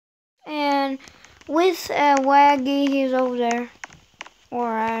and with Waggy, he's over there. Or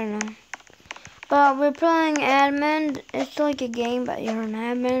I don't know. But we're playing admin. It's like a game, but you're an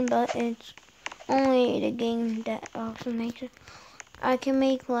admin, but it's only the game that also makes it. I can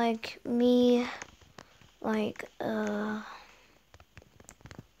make like me, like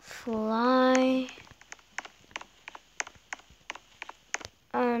fly.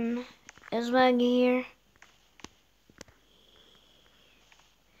 Is Waggy here?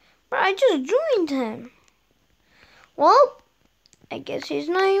 But I just joined him. Well, I guess he's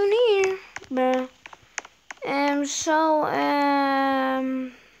not even here. But so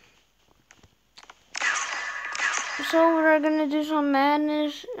we're gonna do some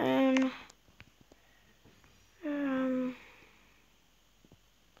madness and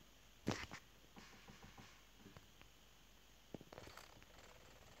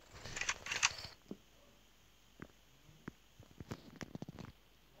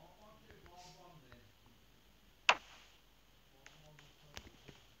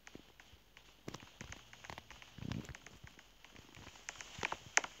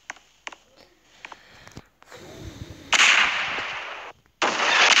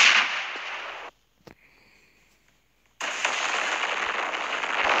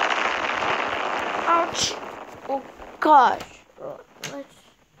ouch! Oh gosh! Let's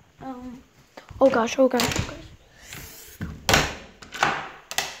oh gosh!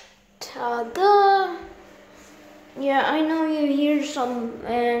 Tada! Yeah, I know you hear some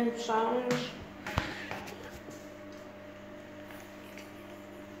sounds.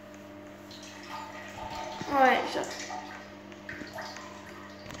 Alright, so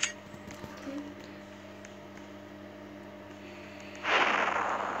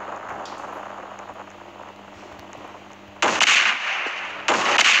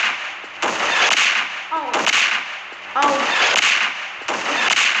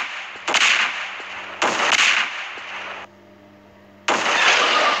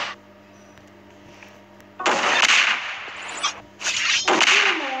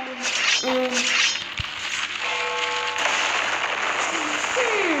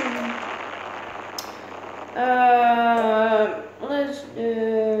let's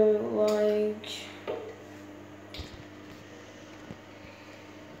do like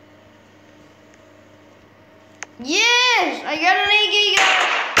yes, I got an AK gun.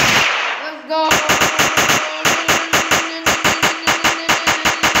 Let's go.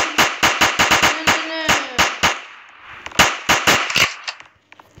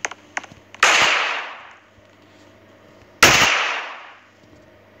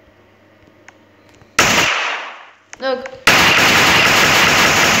 Look.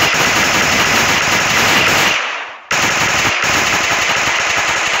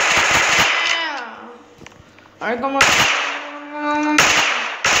 Alright, come on.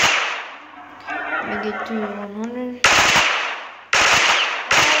 Let me get to 100.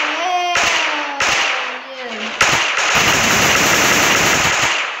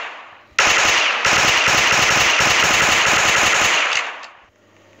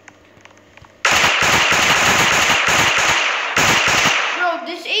 Bro,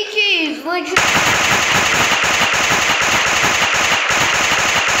 this AK is like.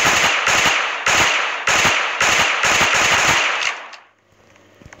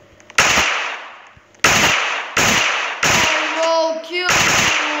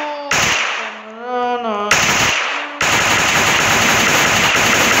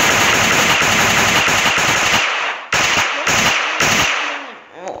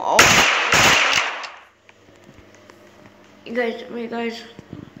 You guys.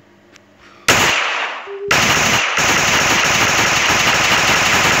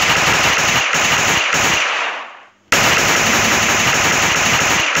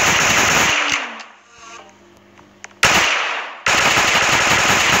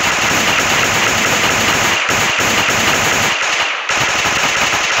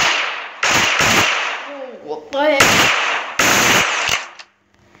 What the heck?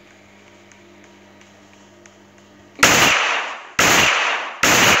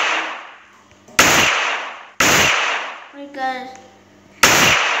 Guys.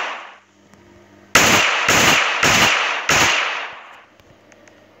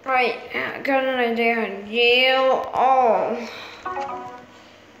 Right, I got an idea. Jail all.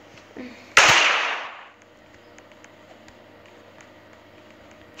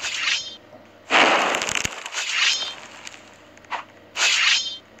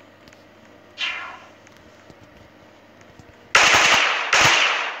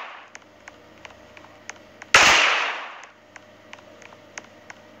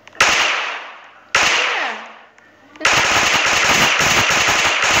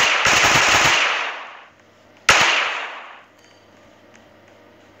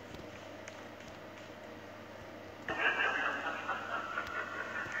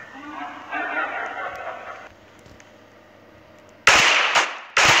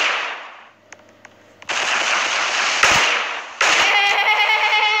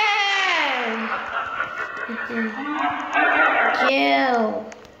 Jill.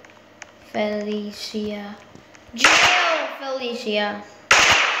 Felicia. Jill. Felicia.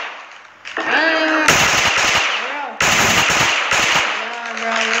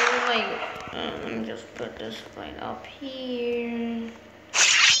 Bro, let me just put this right up here.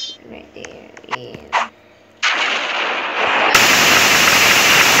 Right there, yeah.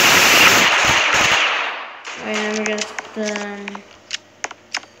 Wait, let me just,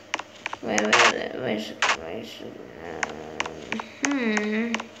 wait, where's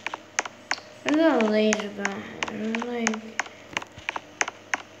the laser gun? Like,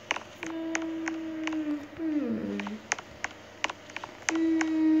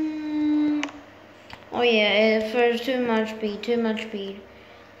 oh yeah, for too much speed.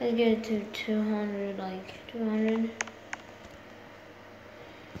 Let's get it to 200, like 200.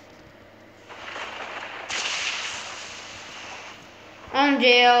 On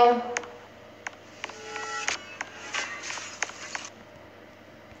jail.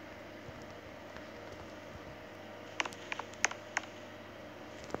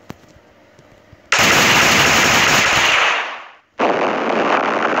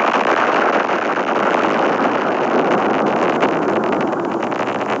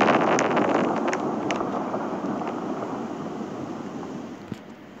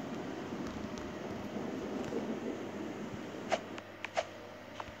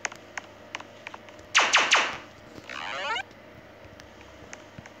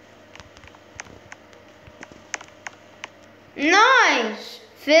 Nice!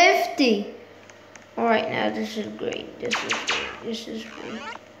 50! Alright, now this is great. This is great.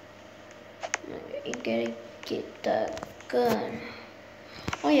 You gotta get that gun.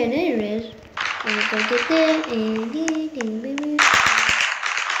 Oh yeah, there it is. Let me go get that.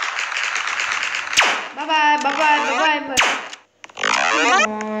 Bye-bye.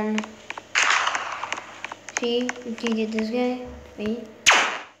 Come on. See, you can get this guy. Wait.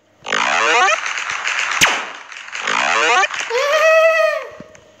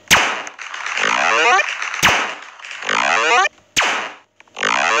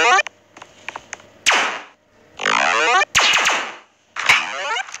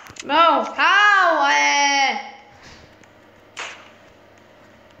 No, how? I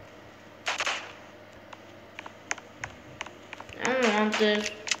don't want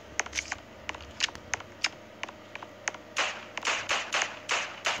this.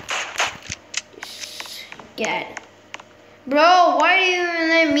 Get it. Bro, why do you even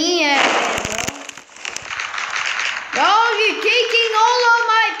let me at it, bro? Bro, you're taking all of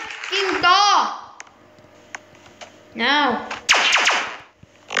my fucking stuff. Now.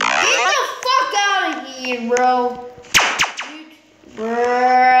 Get the fuck out of here, bro.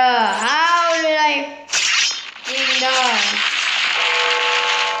 Bruh, how did I fucking die?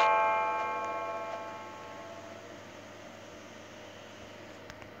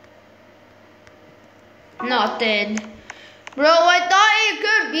 Nothing. Bro, I thought it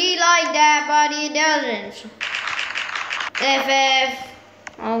could be like that, but it doesn't. FF.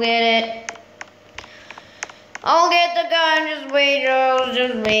 I'll get it. I'll get the gun. Just wait, bro.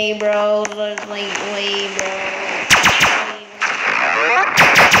 Just wait, bro. Just wait, bro.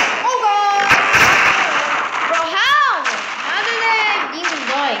 Oh, God. Bro, how? How did I even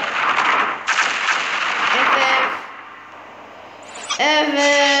die?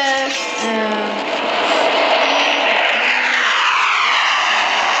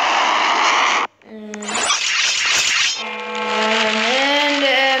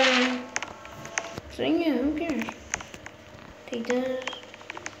 So yeah, who cares? Take this.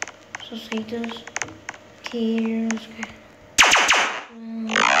 So take this. Tears.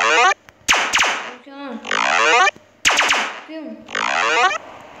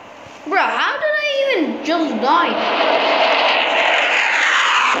 Bro, how did I even just die?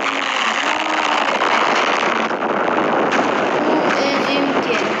 Who is in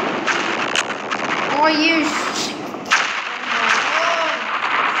here? Are you?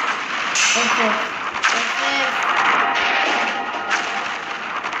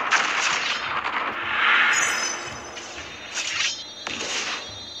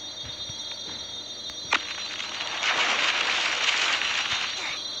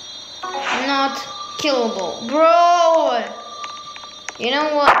 Not killable, bro. You know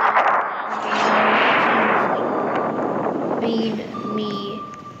what? Speed me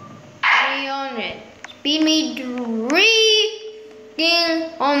 300. Speed me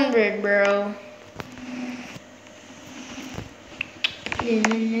 300, bro.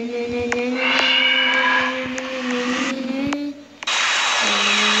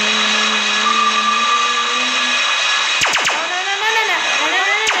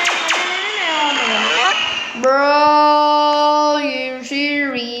 Bro,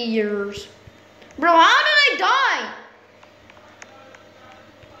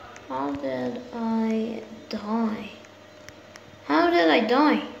 How did I die? How did I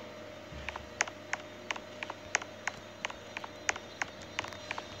die?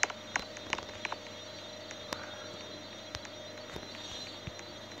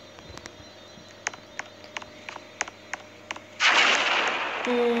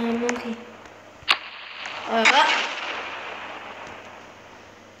 Okay.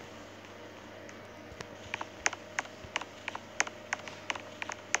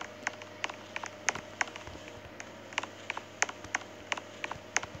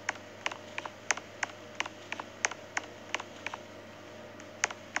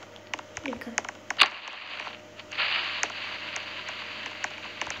 Okay.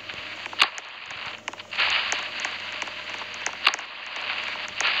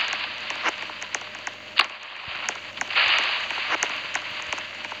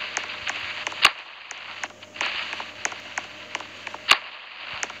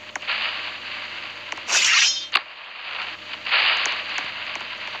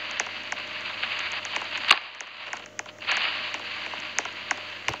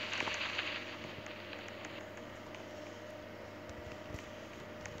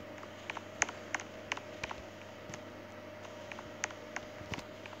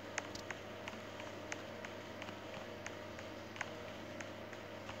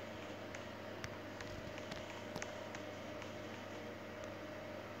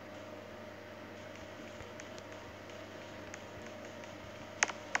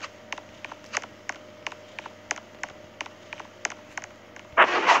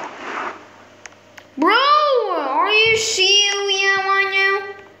 Bro, are you serious right now?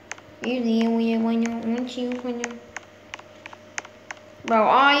 You serious right now? Aren't you right now? Bro,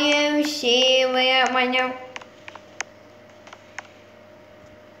 are you serious right now?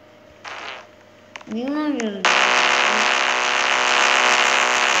 You know just.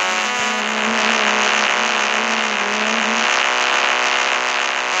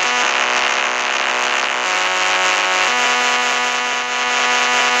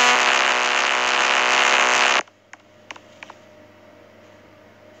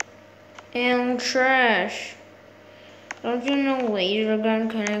 And trash. Don't you know laser gun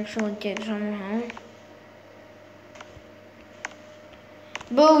can actually get someone home?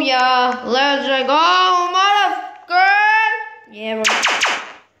 Booyah! Let's go, motherfucker! Yeah, bro.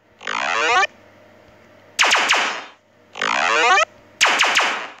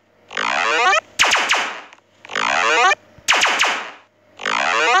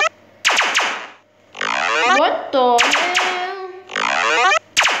 What the hell?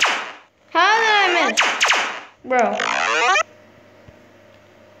 How did I miss? Bro.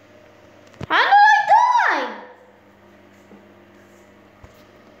 How did I die?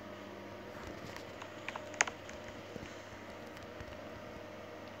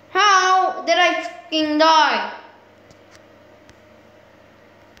 How did I freaking die?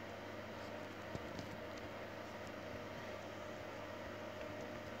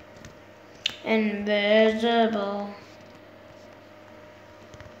 Invisible.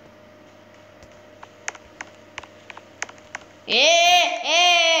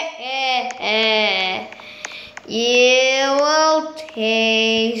 You will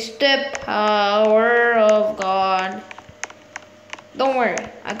taste the power of God. Don't worry,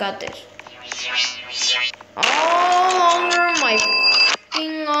 I got this. All over my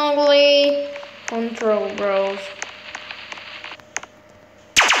fucking ugly control, bros.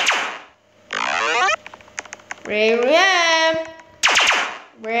 Where I am.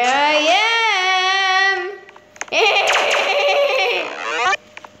 Where I am.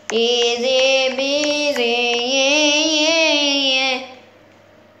 Easy busy.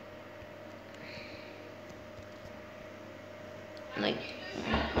 Like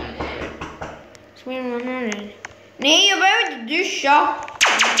 100. Nee, je bent de shop.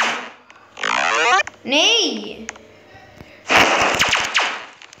 Nee.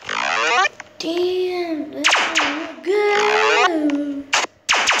 Damn, let's go.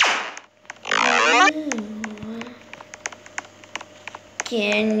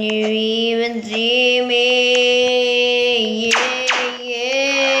 Can you even see me?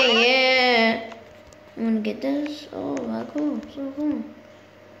 Yeah. I'm gonna get this. Oh, that's cool. So cool.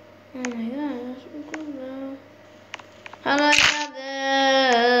 Oh my god, that's so cool, bro. How do I have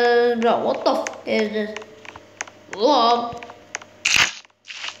this? Bro, what the fuck is this? Whoa.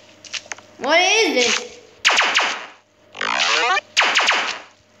 What is this?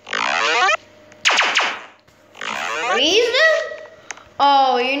 Reason?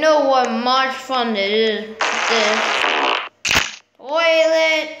 Oh, you know what much fun it is. This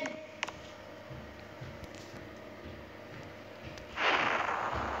toilet.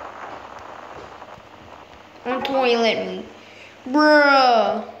 On toilet me.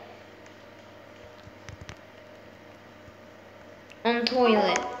 Bruh. On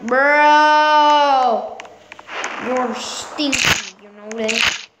toilet. Bro. You're stinky, you know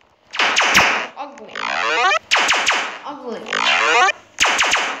this? Ugly. Ugly.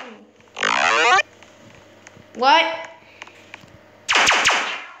 What?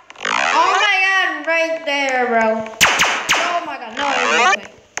 Oh my god, right there, bro. Oh my god, no, okay.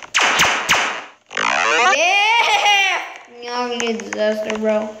 Yeah! Y'all need a disaster,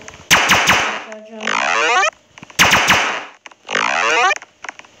 bro.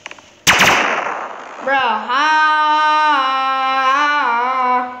 Bro, how?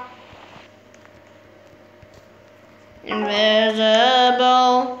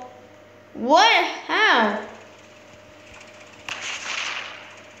 Invisible. What? How?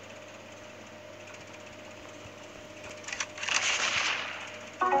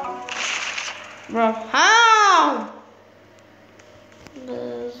 Bro, how?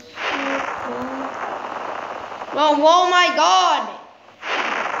 Bro, oh my god!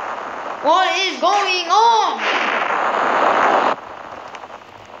 What is going on?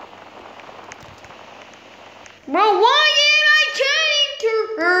 Bro, why am I chatting to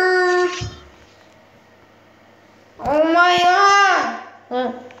her? Oh my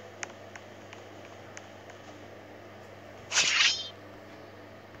god!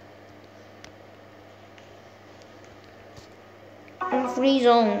 I'm free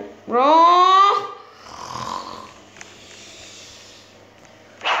zone, bro.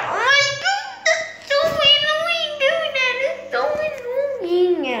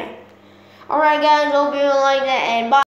 Alright guys, hope you like that and bye.